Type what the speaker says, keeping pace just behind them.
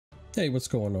Hey, what's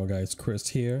going on, guys? Chris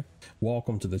here.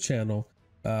 Welcome to the channel.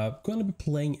 Going to be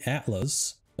playing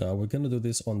Atlas. We're going to do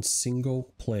this on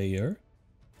single player,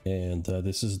 and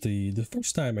this is the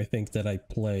first time I think that I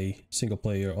play single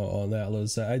player on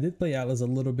Atlas. I did play Atlas a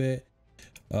little bit,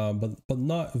 but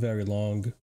not very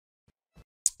long,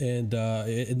 and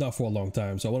not for a long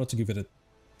time. So I wanted to give it a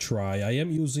try. I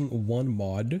am using one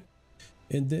mod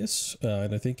in this,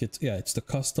 and I think it's the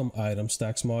custom item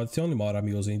stacks mod. It's the only mod I'm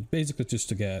using, basically just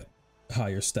to get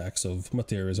higher stacks of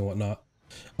materials and whatnot.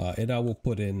 And I will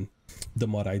put in the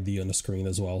mod ID on the screen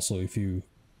as well, so if you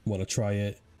want to try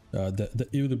it,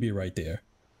 it will be right there.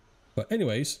 But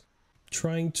anyways,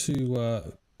 trying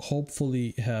to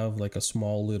hopefully have like a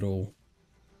small little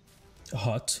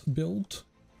hut build,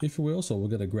 if you will. So we're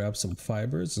gonna grab some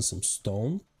fibers and some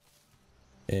stone,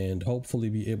 and hopefully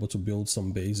be able to build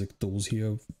some basic tools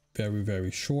here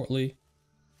very shortly.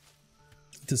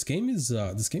 This game is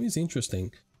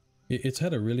interesting. It's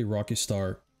had a really rocky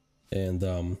start, and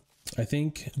I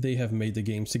think they have made the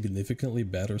game significantly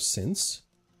better since.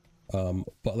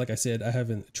 But like I said, I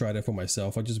haven't tried it for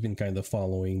myself. I've just been kind of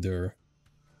following their,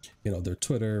 their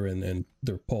Twitter and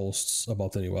their posts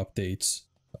about the new updates.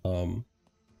 And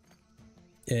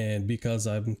because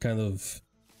I'm kind of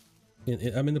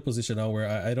I'm in the position now where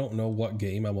I don't know what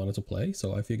game I wanted to play,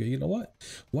 so I figure, you know what,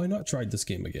 why not try this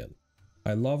game again?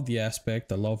 I love the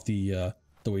aspect, I love the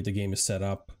way the game is set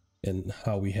up, and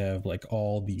how we have like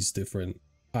all these different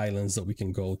islands that we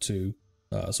can go to.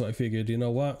 So I figured, you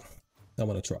know what, I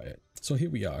want to try it. So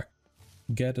here we are.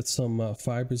 Get some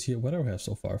fibers here. What do I have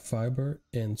so far? Fiber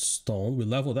and stone. We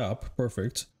leveled up,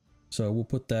 perfect. So we'll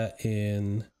put that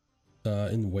in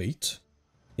weight.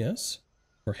 Yes,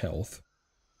 or health.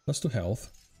 Let's do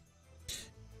health,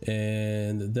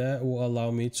 and that will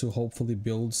allow me to hopefully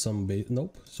build some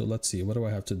nope. So let's see, what do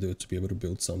I have to do to be able to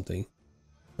build something?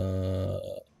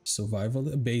 Survival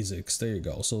basics, there you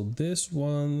go. So this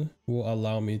one will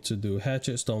allow me to do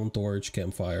hatchet, stone, torch,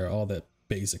 campfire, all that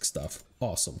basic stuff.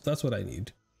 Awesome, that's what I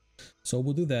need. So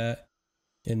we'll do that,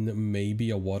 and maybe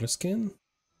a water skin.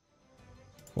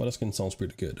 Water skin sounds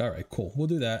pretty good. All right, cool, we'll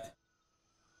do that.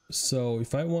 So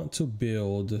if I want to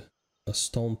build a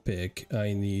stone pick,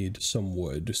 I need some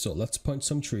wood. So let's punch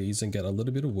some trees and get a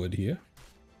little bit of wood here.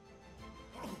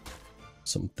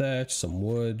 Some thatch, some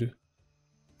wood.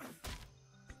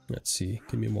 Let's see,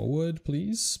 give me more wood,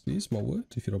 please. Please, more wood,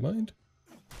 if you don't mind.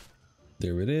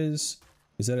 There it is.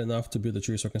 Is that enough to build the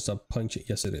tree so I can start punching?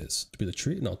 Yes, it is. To build a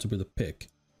tree? No, to build a pick.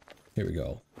 Here we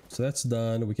go. So that's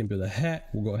done. We can build a hat.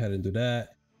 We'll go ahead and do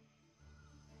that.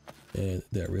 And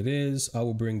there it is. I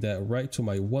will bring that right to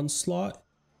my one slot,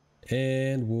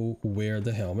 and we'll wear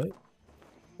the helmet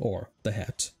or the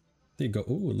hat. There you go.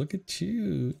 Ooh, look at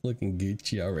you, looking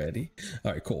Gucci already.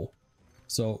 All right, cool.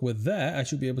 So with that, I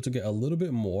should be able to get a little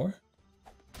bit more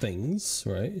things,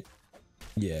 right?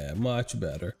 Yeah, much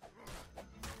better.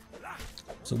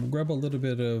 So we'll grab a little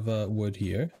bit of wood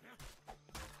here.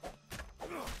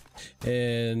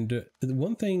 And the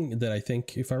one thing that I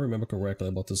think, if I remember correctly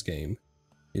about this game,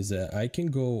 is that I can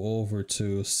go over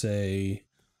to, say,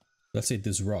 let's say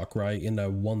this rock, right? And I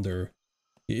wonder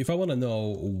if I want to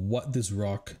know what this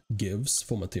rock gives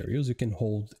for materials. You can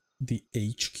hold the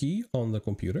H key on the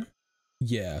computer.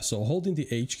 Yeah, so holding the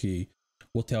H key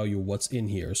will tell you what's in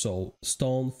here. So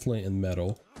stone, flint, and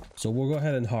metal. So we'll go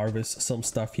ahead and harvest some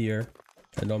stuff here.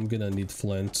 I know I'm gonna need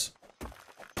flint,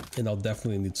 and I'll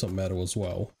definitely need some metal as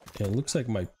well. And it looks like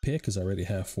my pick is already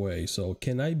halfway. So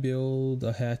can I build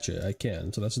a hatchet? I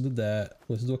can. So let's do that.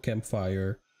 Let's do a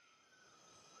campfire.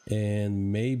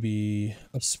 And maybe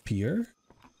a spear.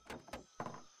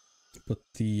 Put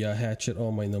the hatchet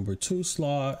on my number 2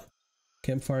 slot.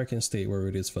 Campfire can stay where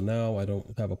it is for now. I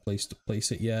don't have a place to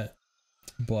place it yet.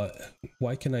 But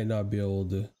why can I not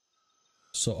build?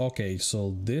 So okay,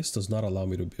 so this does not allow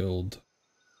me to build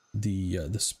the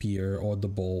spear or the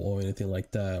bow or anything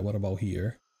like that. What about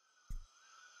here?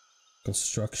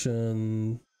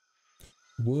 Construction.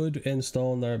 Wood and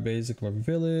stone are basic for a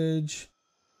village.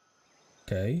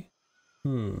 Okay.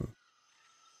 Oh,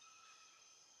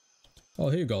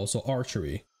 here you go. So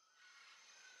archery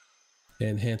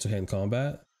and hand-to-hand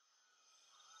combat.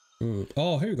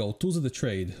 Oh, here you go. Tools of the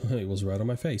trade. It was right on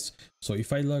my face. So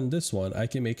if I learn this one, I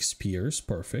can make spears.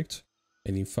 Perfect.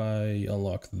 And if I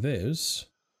unlock this,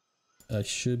 I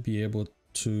should be able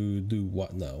to do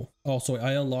what now? Oh, so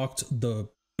I unlocked the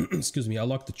excuse me, I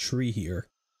unlocked the tree here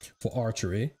for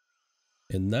archery,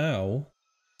 and now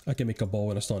I can make a bow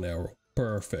and a stone arrow.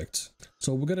 Perfect.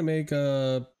 So we're gonna make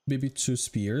maybe 2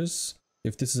 spears.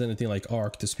 If this is anything like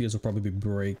arc, the spears will probably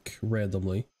break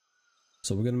randomly.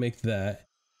 So we're gonna make that.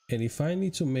 And if I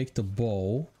need to make the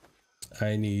bow,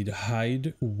 I need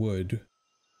hide, wood,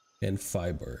 and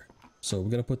fiber. So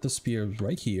we're gonna put the spear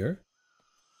right here.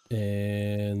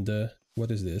 And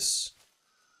what is this?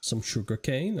 Some sugar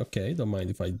cane. Okay, don't mind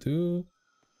if I do.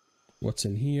 What's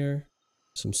in here?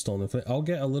 Some stone and flint. I'll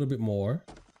get a little bit more.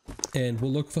 And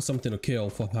we'll look for something to kill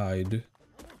for hide.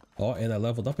 Oh, and I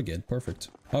leveled up again. Perfect.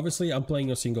 Obviously, I'm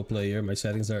playing a single player. My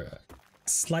settings are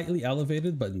slightly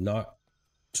elevated, but not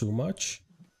too much.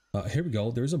 Here we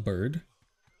go. There's a bird.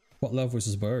 What level is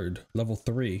this bird? Level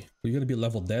 3. We're gonna be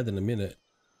level dead in a minute.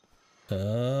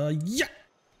 Yeah!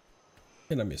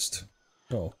 And I missed.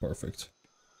 Oh, perfect.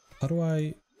 How do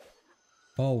I...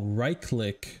 Oh, right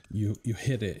click, you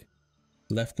hit it.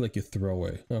 Left click, you throw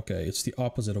it. Okay, it's the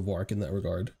opposite of arc in that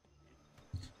regard.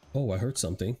 Oh, I heard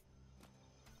something.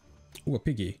 Oh, a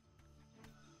piggy.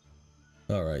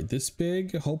 Alright, this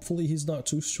pig, hopefully he's not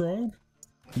too strong.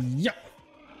 Yeah!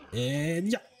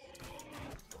 And yeah!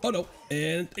 Oh no!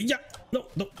 And yeah! No,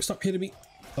 no, stop hitting me!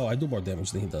 Oh, I do more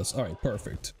damage than he does. Alright,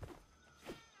 perfect.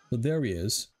 So there he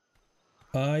is.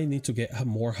 I need to get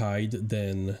more hide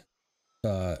than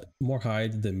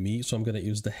me, so I'm gonna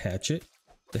use the hatchet.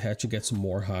 The hatchet gets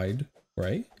more hide,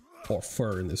 right? Or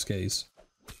fur in this case.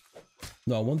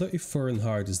 No, I wonder if fur and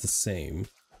hide is the same.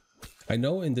 I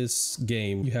know in this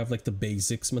game you have like the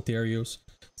basics materials.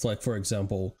 So like for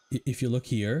example, if you look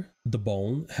here, the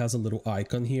bone has a little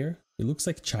icon here. It looks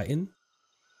like chitin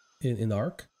in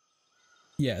Ark.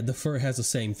 Yeah, the fur has the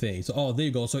same thing. So oh, there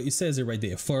you go. So it says it right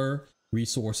there. Fur,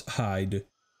 resource, hide,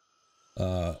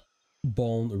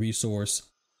 bone, resource,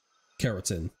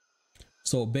 keratin.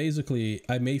 So basically,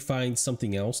 I may find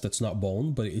something else that's not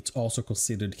bone, but it's also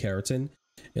considered keratin.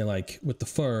 And like with the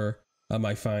fur, I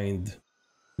might find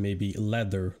maybe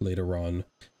leather later on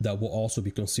that will also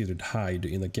be considered hide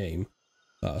in the game.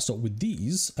 So with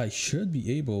these, I should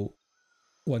be able...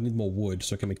 Oh, I need more wood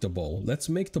so I can make the bow. Let's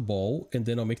make the bow and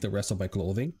then I'll make the rest of my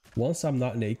clothing. Once I'm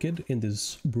not naked in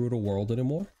this brutal world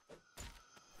anymore,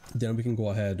 then we can go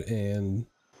ahead and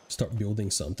start building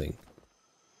something.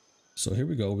 So here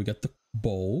we go. We got the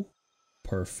bow.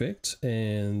 Perfect.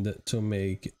 And to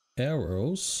make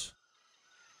arrows...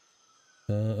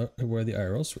 where are the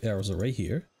arrows? Arrows are right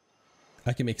here.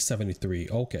 I can make 73.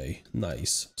 Okay,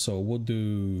 nice. So we'll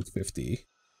do 50.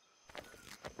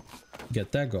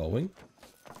 Get that going.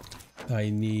 I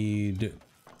need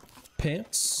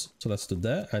pants. So let's do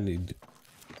that. I need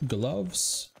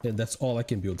gloves. And that's all I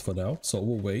can build for now. So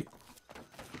we'll wait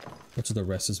until the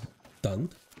rest is done.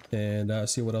 And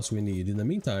see what else we need. In the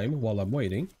meantime, while I'm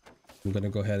waiting, I'm going to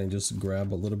go ahead and just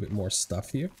grab a little bit more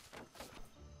stuff here.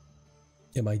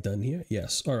 Am I done here?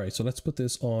 Yes. All right. So let's put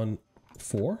this on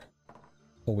 4.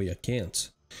 Oh, wait, I can't.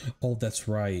 Oh, that's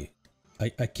right.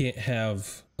 I can't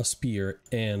have a spear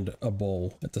and a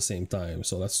bow at the same time.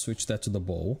 So let's switch that to the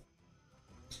bow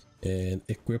and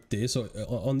equip this. So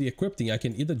on the equipping, I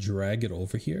can either drag it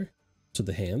over here to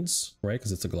the hands, right?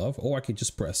 Because it's a glove, or I can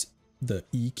just press the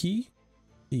E key.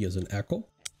 E as an echo,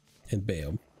 and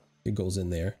bam, it goes in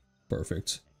there.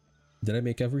 Perfect. Did I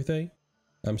make everything?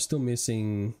 I'm still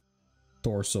missing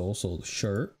torso, so the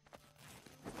shirt,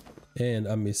 and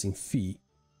I'm missing feet,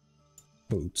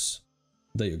 boots.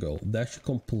 There you go. That should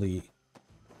complete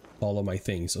all of my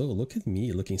things. Oh, look at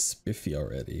me looking spiffy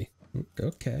already.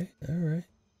 Okay, all right.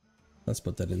 Let's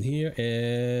put that in here.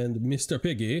 And Mr.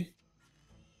 Piggy,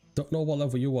 don't know what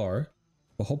level you are,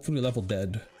 but hopefully level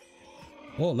dead.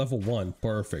 Oh, level 1.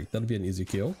 Perfect. That'll be an easy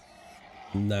kill.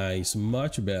 Nice.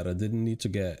 Much better. Didn't need to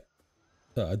get...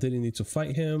 I didn't need to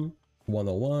fight him.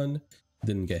 101.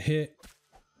 Didn't get hit.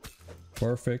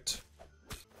 Perfect.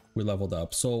 We leveled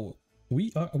up. So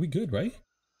are we good, right?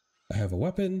 I have a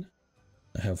weapon.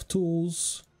 I have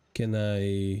tools. Can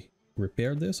I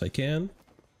repair this? I can.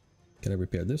 Can I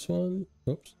repair this one?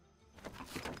 Oops.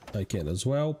 I can as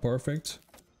well. Perfect.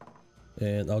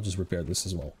 And I'll just repair this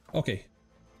as well. Okay.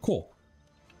 Cool.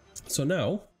 So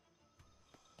now,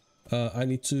 I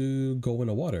need to go in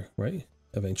the water, right?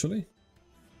 Eventually.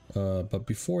 But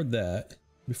before that,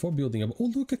 before building up...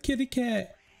 Oh, look, a kitty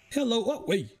cat! Hello! Oh,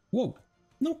 wait! Whoa!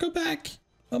 No, come back!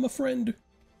 I'm a friend!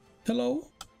 Hello?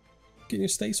 Can you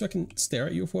stay so I can stare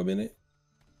at you for a minute?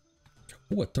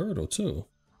 Oh, a turtle too.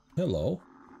 Hello.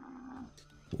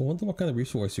 I wonder what kind of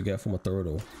resource you get from a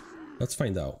turtle. Let's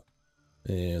find out.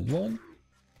 And 1.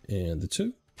 And the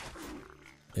 2.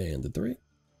 And the 3.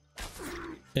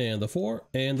 And the 4,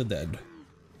 and the dead.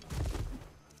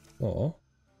 Oh.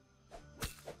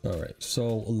 Alright,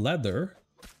 so leather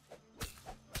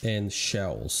and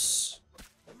shells.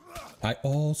 I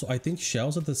think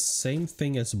shells are the same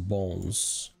thing as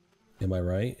bones. Am I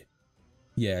right?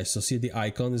 Yeah, so see the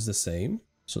icon is the same.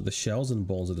 So the shells and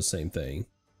bones are the same thing.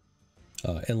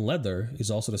 And leather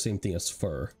is also the same thing as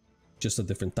fur, just a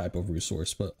different type of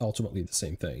resource, but ultimately the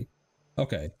same thing.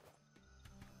 Okay.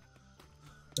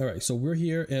 All right, so we're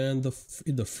here in the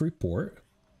free port.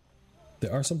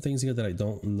 There are some things here that I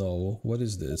don't know. What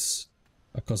is this?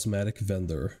 A cosmetic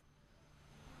vendor.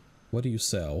 What do you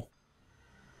sell?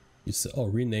 You sell, oh,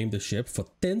 rename the ship for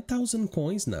 10,000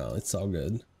 coins now. It's all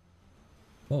good.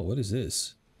 Oh, what is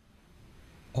this?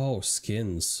 Oh,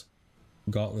 skins.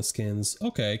 Gauntlet skins.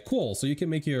 Okay, cool. So you can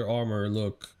make your armor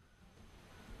look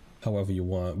however you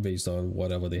want based on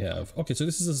whatever they have. Okay, so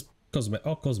this is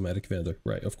a cosmetic vendor,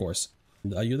 right? Of course.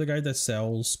 Are you the guy that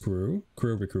sells crew?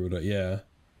 Crew recruiter, yeah.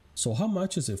 So how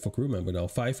much is it for crew member now?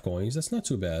 5 coins. That's not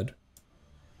too bad.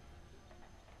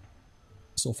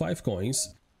 So 5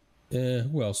 coins.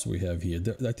 Who else do we have here?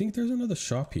 I think there's another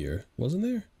shop here, wasn't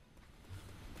there?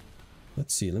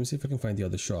 Let's see. Let me see if I can find the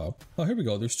other shop. Oh, here we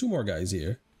go. There's 2 more guys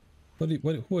here. Who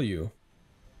are you?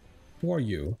 Who are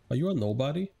you? Are you a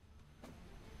nobody?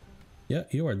 Yeah,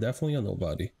 you are definitely a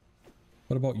nobody.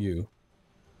 What about you?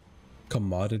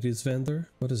 Commodities vendor?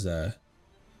 What is that?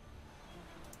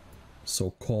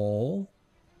 So coal.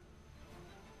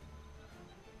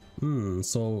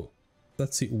 So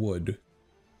let's see, wood.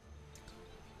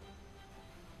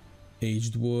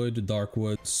 Aged wood, dark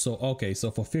wood. So okay,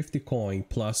 so for 50 coin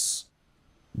plus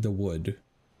the wood,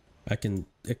 I can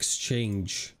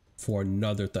exchange for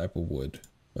another type of wood.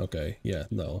 Okay, yeah,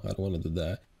 no, I don't want to do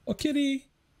that. Oh, kitty!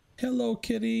 Hello,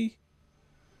 kitty!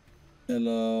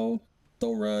 Hello!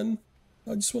 Don't run.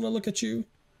 I just want to look at you.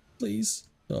 Please.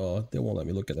 Oh, they won't let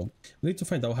me look at them. I need to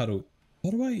find out how to...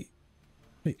 How do I...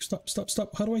 Wait, stop.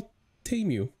 How do I tame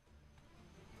you?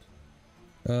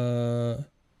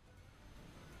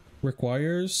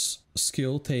 Requires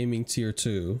skill taming tier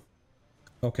 2.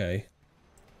 Okay.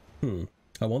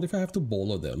 I wonder if I have to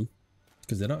bolo them,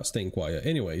 because they're not staying quiet.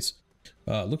 Anyways,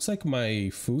 looks like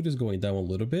my food is going down a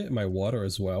little bit, my water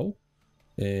as well.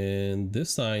 And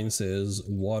this sign says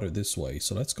water this way,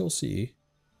 so let's go see.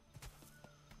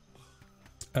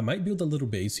 I might build a little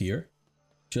base here,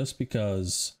 just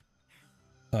because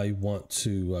I want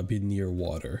to be near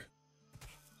water.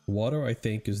 Water, I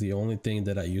think, is the only thing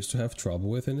that I used to have trouble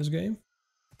with in this game.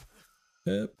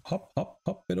 Yep,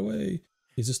 hop, it away.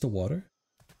 Is this the water?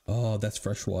 Oh, that's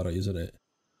fresh water, isn't it?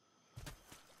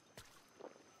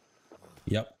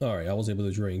 Yep, alright, I was able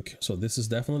to drink. So this is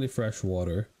definitely fresh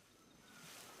water.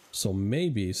 So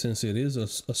maybe, since it is a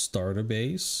starter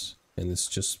base, and it's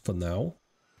just for now,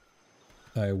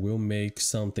 I will make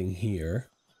something here.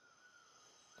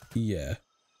 Yeah.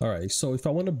 Alright, so if I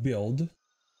want to build,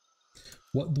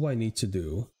 what do I need to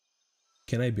do?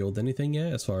 Can I build anything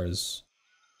yet? As far as...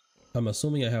 I'm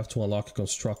assuming I have to unlock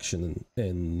construction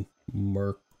and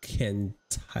mercantile...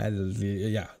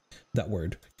 Yeah, that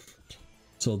word.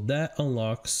 So that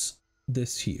unlocks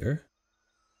this here.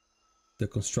 The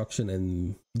construction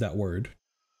and that word.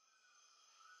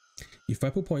 If I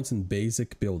put points in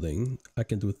basic building, I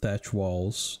can do thatch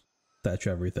walls, thatch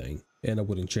everything, and a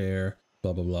wooden chair,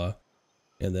 blah blah blah.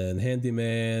 And then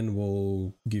handyman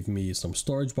will give me some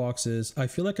storage boxes. I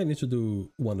feel like I need to do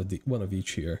one of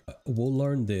each here. We'll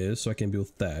learn this so I can build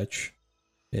thatch,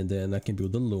 and then I can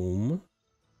build the loom.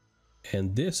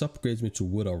 And this upgrades me to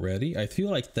wood already. I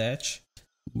feel like thatch,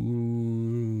 I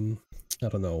don't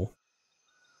know.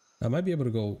 I might be able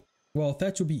to go, well,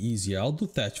 thatch will be easier. I'll do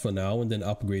thatch for now and then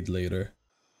upgrade later.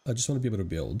 I just want to be able to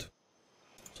build.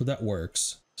 So that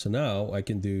works. So now I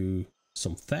can do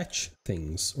some thatch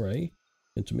things, right?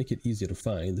 And to make it easier to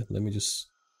find, let me just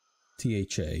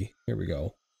THA. Here we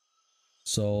go.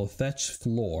 So thatch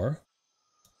floor.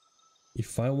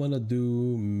 If I want to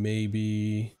do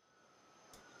maybe...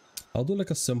 I'll do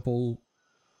like a simple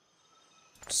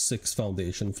 6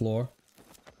 foundation floor.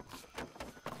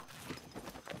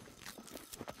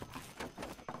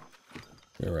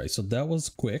 Alright, so that was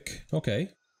quick. Okay,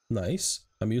 nice.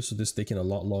 I'm used to this taking a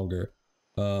lot longer.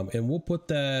 And we'll put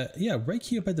that, yeah, right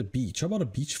here by the beach. How about a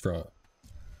beachfront?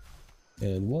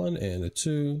 And 1 and a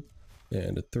 2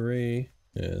 and a 3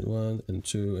 and 1 and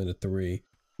 2 and a 3.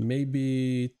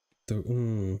 Maybe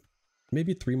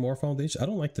maybe 3 more foundations. I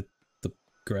don't like the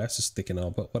grass is sticking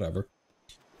out, but whatever.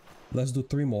 Let's do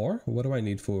 3 more. What do I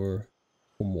need for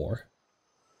more?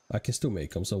 I can still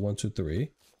make them. So 1, 2,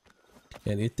 3.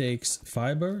 And it takes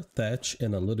fiber, thatch,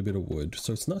 and a little bit of wood.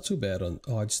 So it's not too bad on...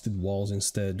 Oh, I just did walls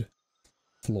instead.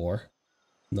 Floor.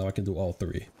 Now I can do all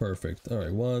 3. Perfect.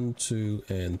 Alright, 1, 2,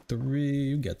 and 3.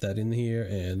 You get that in here.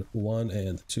 And 1,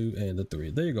 and 2, and a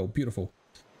 3. There you go. Beautiful.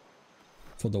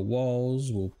 For the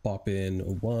walls, we'll pop in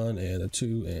a 1, and a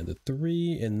 2, and a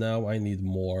 3. And now I need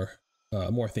more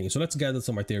things. So let's gather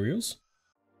some materials.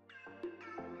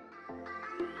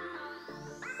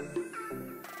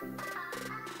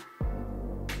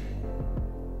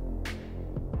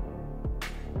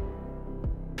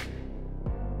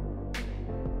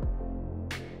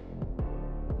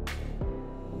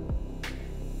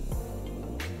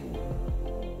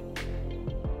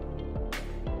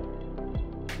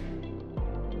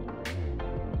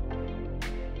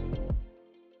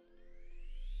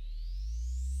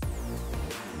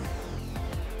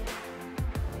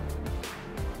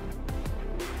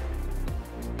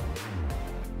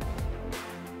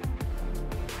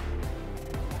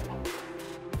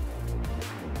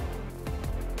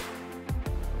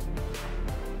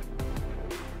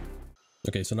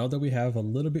 Okay, so now that we have a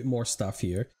little bit more stuff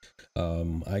here,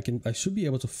 I should be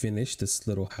able to finish this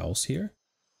little house here.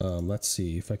 Let's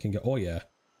see if I can get, oh yeah.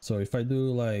 So if I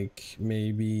do like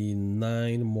maybe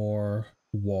 9 more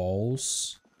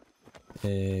walls,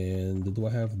 and do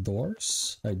I have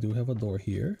doors? I do have a door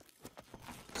here.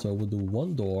 So we'll do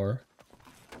 1 door,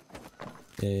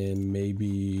 and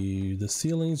maybe the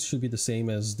ceilings should be the same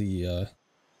as the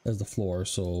floor.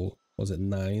 So was it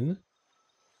 9?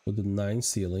 We'll do 9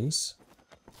 ceilings.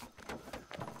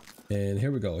 And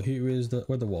here we go. Here is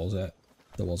where the walls at.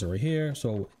 The walls are right here.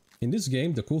 So in this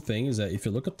game, the cool thing is that if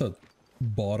you look at the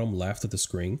bottom left of the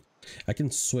screen, I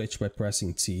can switch by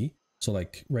pressing T. So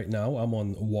like right now I'm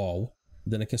on wall,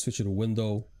 then I can switch to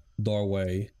window,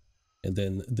 doorway, and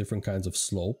then different kinds of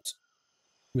slopes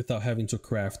without having to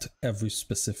craft every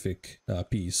specific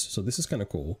piece. So this is kind of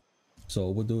cool. So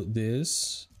we'll do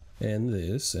this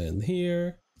and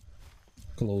here,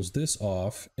 close this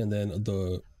off, and then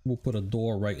we'll put a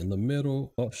door right in the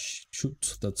middle. Oh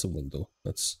shoot, that's a window.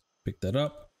 Let's pick that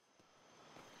up.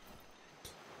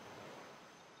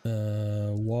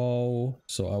 Wall.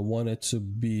 So I want it to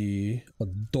be a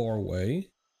doorway,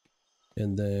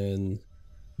 and then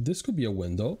this could be a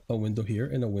window here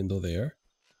and a window there.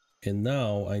 And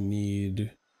now I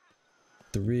need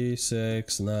 3,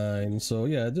 6, 9. So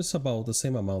yeah, just about the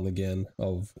same amount again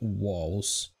of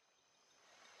walls.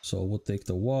 So we'll take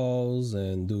the walls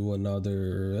and do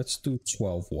another, let's do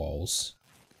 12 walls.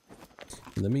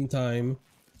 In the meantime,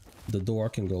 the door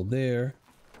can go there.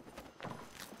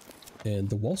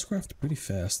 And the walls craft pretty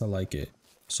fast, I like it.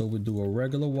 So we do a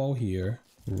regular wall here,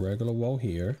 regular wall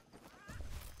here.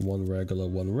 One regular,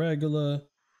 one regular.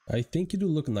 I think it'll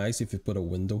look nice if you put a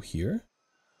window here.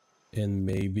 And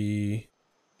maybe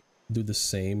do the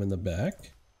same in the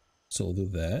back. So we'll do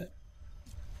that.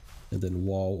 And then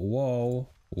wall, wall,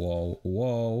 wall,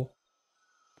 wall.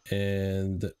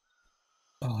 And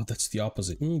oh, that's the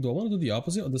opposite. Do I want to do the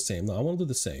opposite or the same? No, I want to do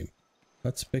the same.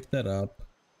 Let's pick that up.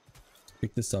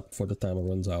 Pick this up before the timer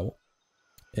runs out.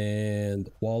 And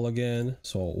wall again.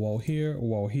 So wall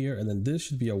here, and then this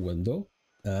should be a window.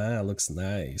 Ah, looks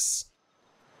nice.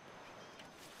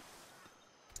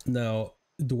 Now,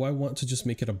 do I want to just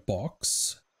make it a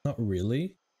box? Not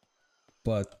really.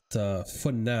 But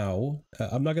for now,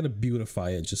 I'm not going to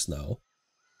beautify it just now.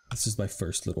 This is my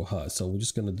first little hut. So we're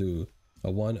just going to do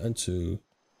a 1 and 2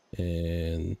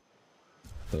 and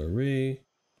 3,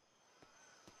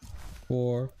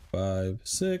 4, 5,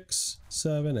 6,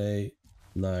 7, 8,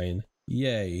 9.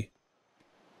 Yay.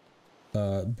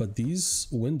 But these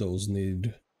windows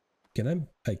need... Can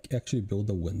I actually build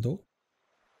a window?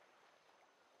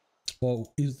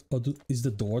 Well, does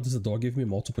the door give me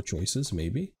multiple choices?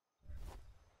 Maybe?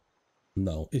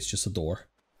 No, it's just a door.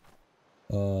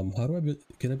 How do I build...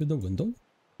 Can I build a window?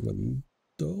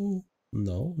 Window?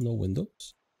 No, no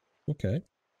windows. Okay.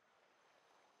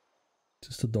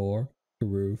 Just a door, a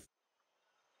roof.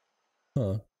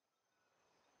 Huh.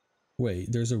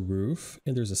 Wait, there's a roof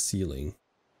and there's a ceiling.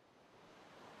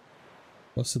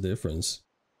 What's the difference?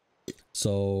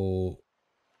 So...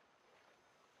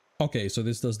 Okay, so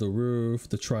this does the roof,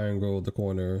 the triangle, the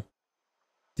corner.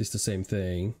 This the same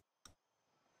thing.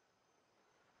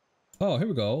 Oh, here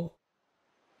we go.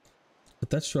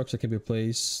 Attached structure can be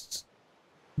placed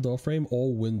door frame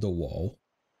or window wall.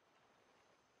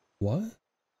 What?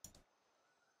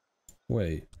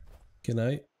 Wait, can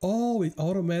I? Oh, it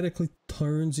automatically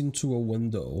turns into a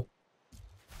window.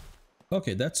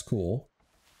 Okay, that's cool.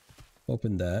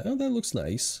 Open that. Oh, that looks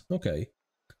nice. Okay,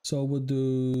 so we'll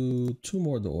do 2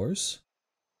 more doors.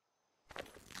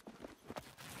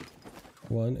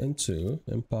 1 and 2,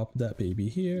 and pop that baby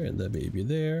here and that baby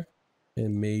there,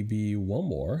 and maybe 1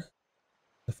 more.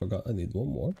 I forgot I need 1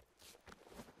 more.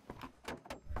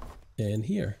 And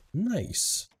here,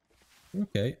 nice.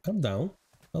 Okay, I'm down.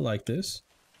 I like this.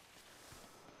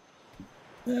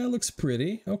 Yeah, it looks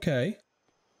pretty. Okay.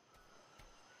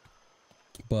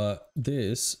 But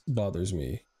this bothers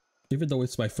me. Even though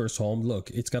it's my first home,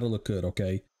 look, it's gotta look good,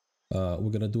 okay?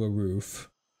 We're gonna do a roof.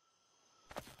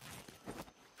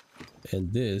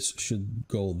 And this should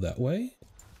go that way.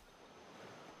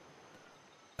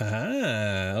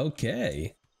 Ah,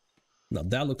 okay. Now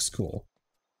that looks cool.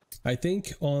 I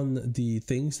think on the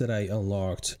things that I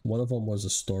unlocked, one of them was a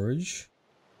storage.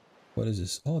 What is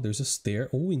this? Oh, there's a stair.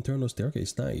 Oh, internal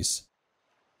staircase. Nice.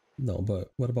 No,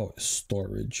 but what about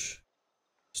storage?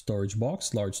 Storage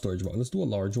box, large storage box. Let's do a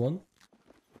large one.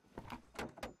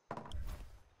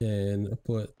 And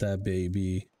put that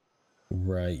baby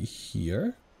right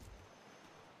here.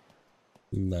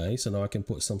 Nice. And now I can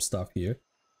put some stuff here.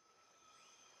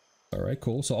 All right,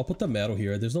 cool. So I'll put the metal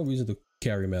here. There's no reason to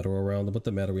carry metal around. I'll put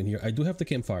the metal in here. I do have the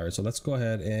campfire, so let's go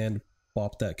ahead and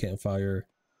pop that campfire.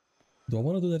 Do I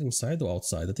want to do that inside or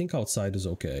outside? I think outside is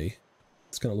okay.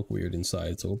 It's gonna look weird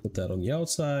inside, so we'll put that on the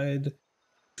outside.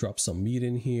 Drop some meat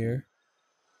in here.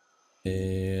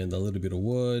 And a little bit of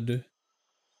wood.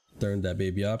 Turn that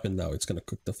baby up, and now it's gonna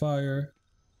cook the fire.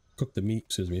 Cook the meat,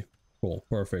 excuse me. Cool,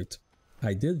 perfect.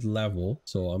 I did level,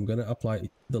 so I'm gonna apply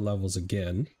the levels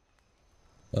again.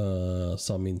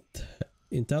 Some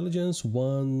intelligence,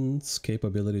 one's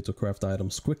capability to craft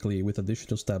items quickly with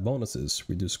additional stat bonuses.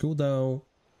 Reduce cooldown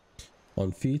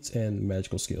on feats and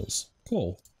magical skills.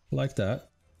 Cool, like that.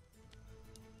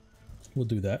 We'll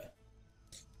do that.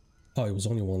 Oh, it was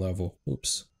only one level.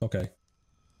 Oops. Okay,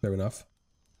 fair enough.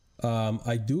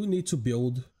 I do need to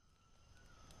build.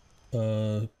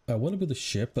 I want to build a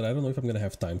ship, but I don't know if I'm gonna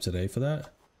have time today for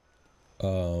that.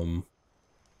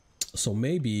 So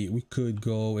maybe we could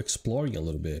go exploring a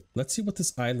little bit. Let's see what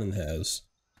this island has.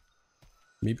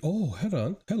 Maybe. Oh, hold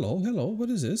on. Hello, hello. What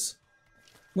is this?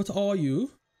 What are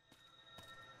you?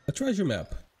 A treasure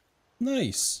map.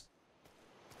 Nice.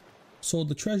 So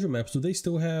the treasure maps, do they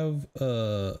still have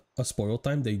a spoil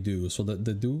time? They do. So that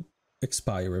they do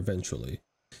expire eventually.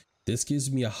 This gives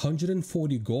me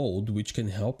 140 gold, which can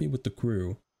help me with the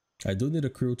crew. I do need a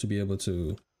crew to be able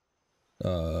to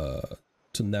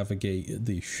navigate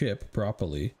the ship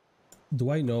properly. Do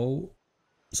I know?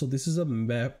 So this is a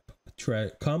map,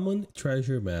 common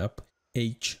treasure map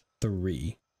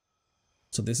H3.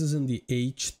 So this is in the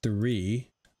H3.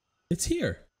 It's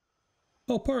here.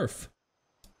 Oh,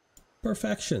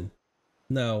 perfection.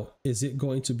 Now, is it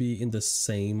going to be in the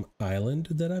same island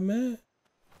that I'm at?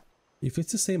 If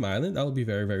it's the same island, I'll be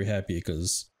very, very happy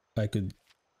because I could...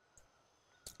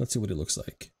 Let's see what it looks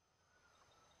like.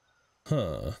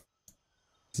 Huh.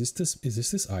 Is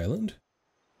this island?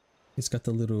 It's got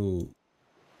the little...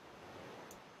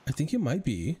 I think it might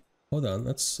be. Hold on,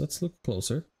 let's look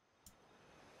closer.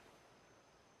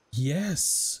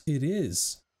 Yes, it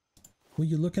is. Will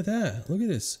you look at that? Look at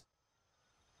this.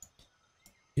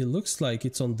 It looks like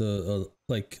it's on the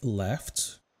like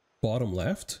left, bottom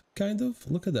left, kind of.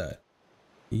 Look at that.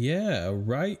 Yeah,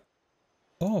 right.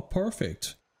 Oh,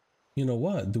 perfect. You know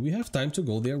what? Do we have time to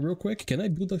go there real quick? Can I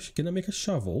make a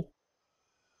shovel?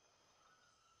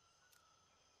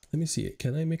 Let me see it.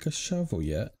 Can I make a shovel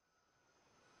yet?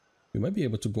 We might be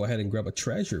able to go ahead and grab a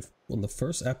treasure on the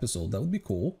first episode. That would be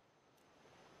cool.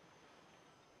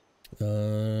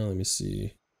 Let me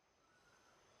see.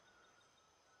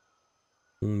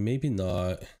 Maybe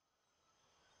not.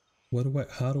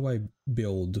 How do I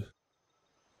build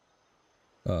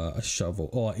a shovel?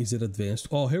 Oh, is it advanced?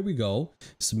 Oh, here we go.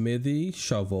 Smithy,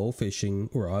 shovel, fishing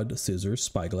rod, scissors,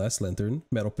 spyglass, lantern,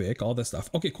 metal pick, all that stuff.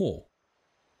 Okay, cool.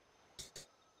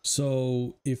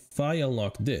 So if I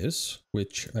unlock this,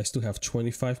 which I still have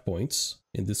 25 points,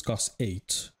 and this costs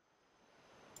 8.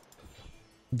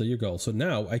 There you go. So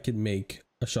now I can make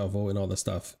a shovel and all that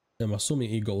stuff. I'm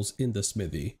assuming it goes in the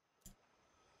smithy.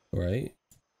 Right?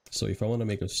 So if I want to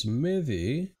make a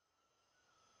smithy,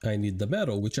 I need the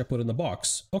metal, which I put in the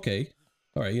box. Okay.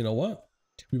 All right, you know what?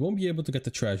 We won't be able to get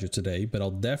the treasure today, but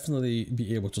I'll definitely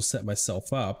be able to set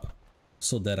myself up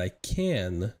so that I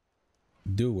can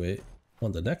do it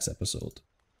on the next episode.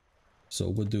 So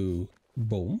we'll do,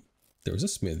 boom, there's a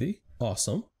smithy.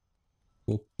 Awesome.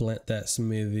 We'll plant that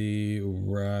smithy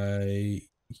right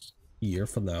here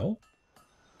for now.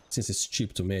 Since it's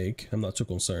cheap to make, I'm not too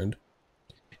concerned.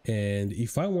 And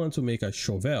if I want to make a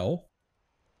shovel,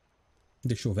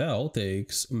 the shovel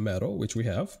takes metal, which we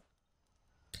have.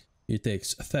 It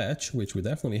takes thatch, which we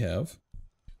definitely have.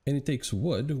 And it takes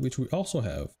wood, which we also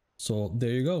have. So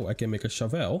there you go. I can make a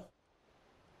shovel.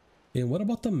 And what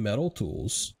about the metal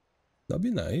tools? That'd be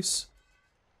nice.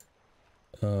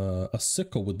 A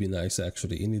sickle would be nice,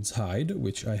 actually. It needs hide,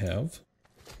 which I have.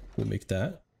 We'll make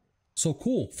that. So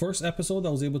cool. First episode, I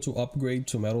was able to upgrade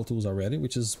to metal tools already,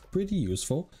 which is pretty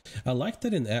useful. I like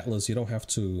that in Atlas, you don't have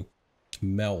to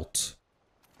melt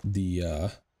the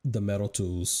metal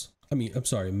tools. I mean, I'm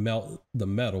sorry, melt the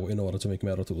metal in order to make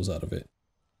metal tools out of it.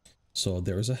 So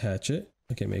there is a hatchet.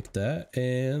 I can make that.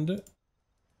 And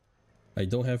I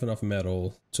don't have enough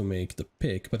metal to make the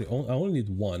pick, but I only need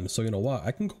one. So you know what?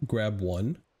 I can go grab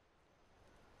one.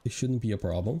 It shouldn't be a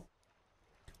problem.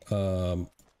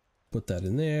 Put that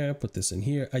in there. Put this in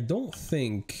here. I don't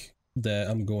think that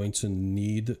I'm going to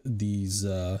need these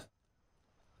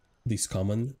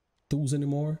common tools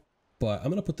anymore, but I'm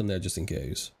gonna put them there just in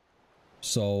case.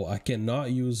 So I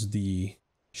cannot use the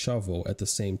shovel at the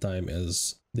same time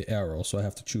as the arrow, so I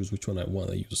have to choose which one I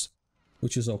want to use,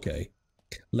 which is okay.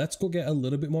 Let's go get a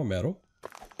little bit more metal.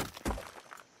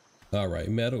 All right,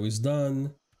 metal is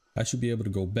done. I should be able to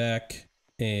go back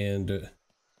and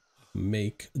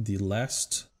make the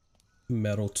last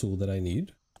metal tool that I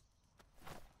need.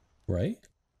 Right?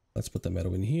 Let's put the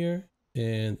metal in here.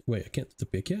 And wait, I can't do the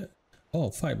pick yet. Oh,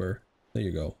 fiber. There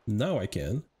you go. Now I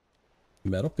can.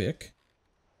 Metal pick.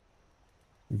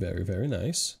 Very, very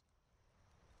nice.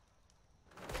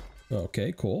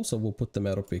 Okay, cool. So we'll put the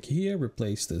metal pick here,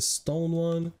 replace this stone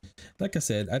one. Like I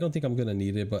said, I don't think I'm gonna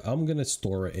need it, but I'm gonna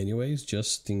store it anyways,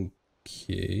 just in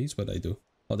case. What I do?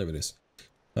 Oh, there it is.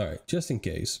 All right, just in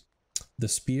case. The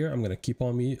spear I'm gonna keep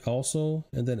on me also,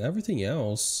 and then everything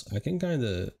else I can kind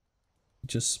of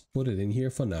just put it in here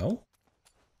for now.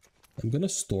 I'm gonna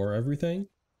store everything,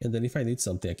 and then if I need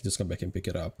something, I can just come back and pick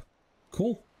it up.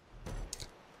 Cool.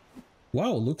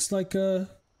 Wow, looks like we're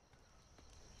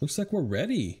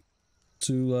ready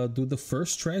to do the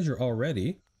first treasure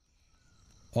already.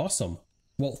 Awesome.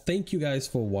 Well, thank you guys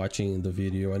for watching the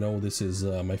video. I know this is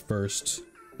my first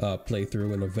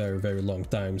playthrough in a very, very long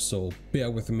time, so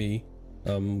bear with me.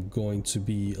 I'm going to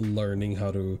be learning how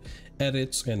to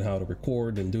edit and how to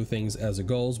record and do things as it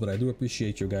goes, but I do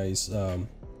appreciate you guys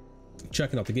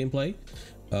checking out the gameplay.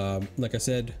 Like I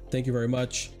said, thank you very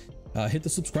much. Hit the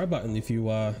subscribe button if you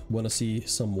want to see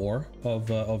some more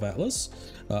of Atlas.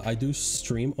 I do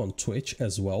stream on Twitch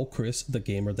as well, Chris the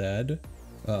Gamer Dad.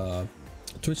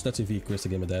 Twitch.tv Chris the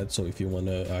Gamer Dad. So if you want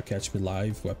to catch me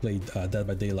live, I play Dead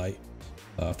by Daylight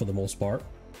for the most part.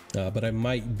 But I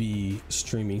might be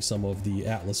streaming some of the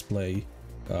Atlas play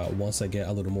once I get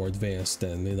a little more advanced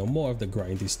and, you know, more of the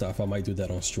grindy stuff. I might do that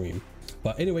on stream.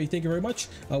 But anyway, thank you very much.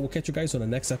 I will catch you guys on the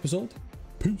next episode.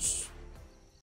 Peace.